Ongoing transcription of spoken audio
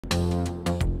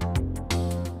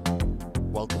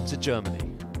welcome to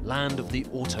Germany, land of the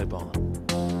Autobahn.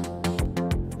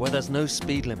 Where there's no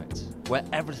speed limit, where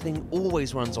everything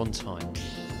always runs on time.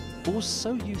 Or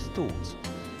so you thought.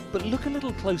 But look a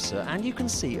little closer and you can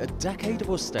see a decade of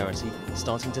austerity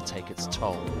starting to take its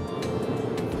toll.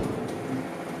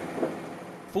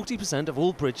 40% of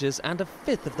all bridges and a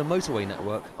fifth of the motorway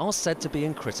network are said to be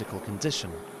in critical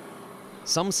condition.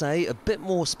 Some say a bit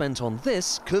more spent on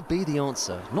this could be the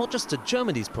answer, not just to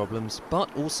Germany's problems,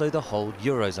 but also the whole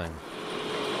Eurozone.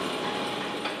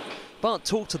 But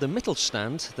talk to the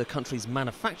Mittelstand, the country's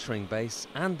manufacturing base,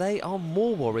 and they are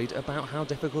more worried about how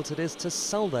difficult it is to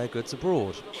sell their goods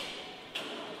abroad.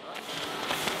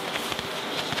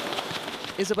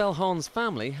 Isabel Hahn's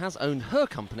family has owned her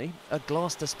company, a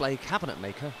glass display cabinet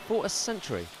maker, for a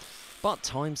century. But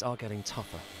times are getting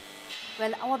tougher.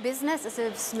 Well, our business is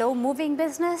a slow-moving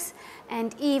business,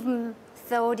 and even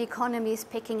though the economy is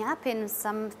picking up in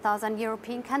some thousand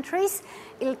European countries,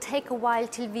 it'll take a while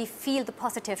till we feel the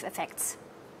positive effects.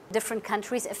 Different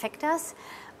countries affect us.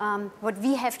 What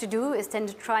we have to do is then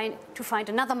to try to find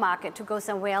another market to go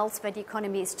somewhere else where the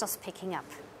economy is just picking up.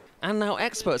 And now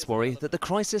experts worry that the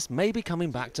crisis may be coming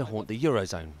back to haunt the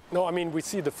Eurozone. No, I mean, we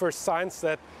see the first signs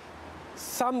that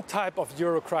some type of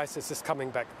Euro crisis is coming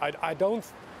back.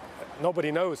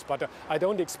 Nobody knows, but I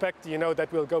don't expect, that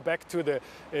we'll go back to the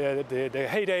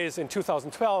heydays in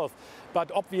 2012.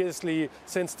 But obviously,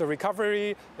 since the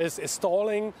recovery is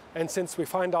stalling, and since we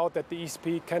find out that the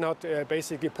ECB cannot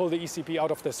basically pull the ECB out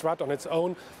of this rut on its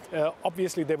own,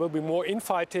 obviously there will be more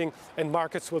infighting and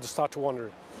markets will start to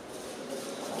wander.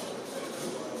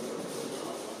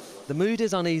 The mood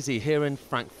is uneasy here in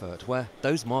Frankfurt, where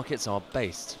those markets are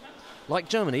based. Like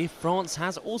Germany, France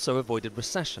has also avoided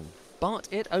recession, but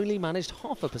it only managed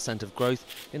 0.5% of growth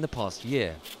in the past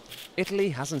year. Italy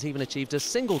hasn't even achieved a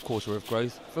single quarter of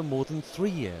growth for more than 3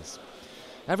 years.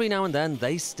 Every now and then,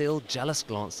 they steal jealous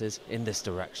glances in this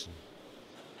direction.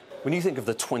 When you think of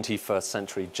the 21st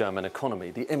century German economy,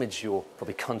 the image you're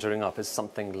probably conjuring up is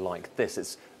something like this.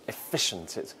 It's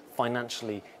efficient, it's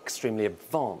financially extremely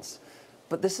advanced.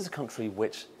 But this is a country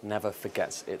which never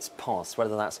forgets its past,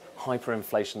 whether that's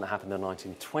hyperinflation that happened in the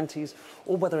 1920s,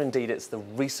 or whether indeed it's the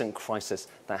recent crisis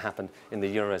that happened in the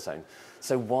Eurozone.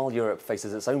 So while Europe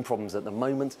faces its own problems at the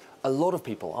moment, a lot of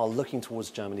people are looking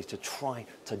towards Germany to try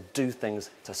to do things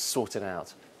to sort it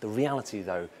out. The reality,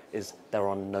 though, is there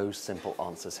are no simple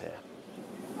answers here.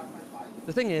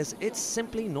 The thing is, it's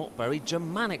simply not very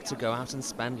Germanic to go out and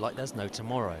spend like there's no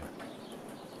tomorrow.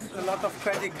 A lot of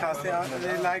credit cards.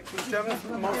 They like Germans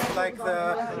most like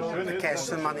the cash,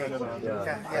 the money.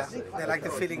 Yeah. They like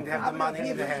the feeling they have the money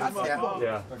in their hands.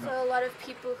 Yeah. For a lot of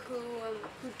people who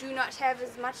do not have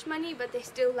as much money, but they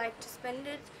still like to spend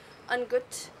it on good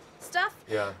stuff.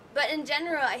 Yeah. But in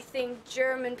general, I think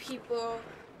German people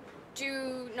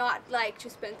do not like to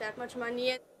spend that much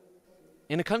money.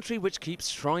 In a country which keeps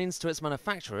shrines to its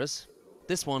manufacturers,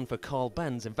 this one for Carl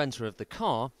Benz, inventor of the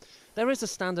car, there is a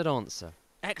standard answer.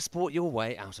 Export your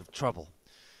way out of trouble.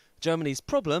 Germany's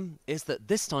problem is that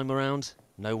this time around,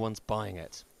 no one's buying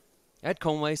it. Ed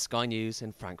Conway, Sky News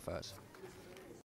in Frankfurt.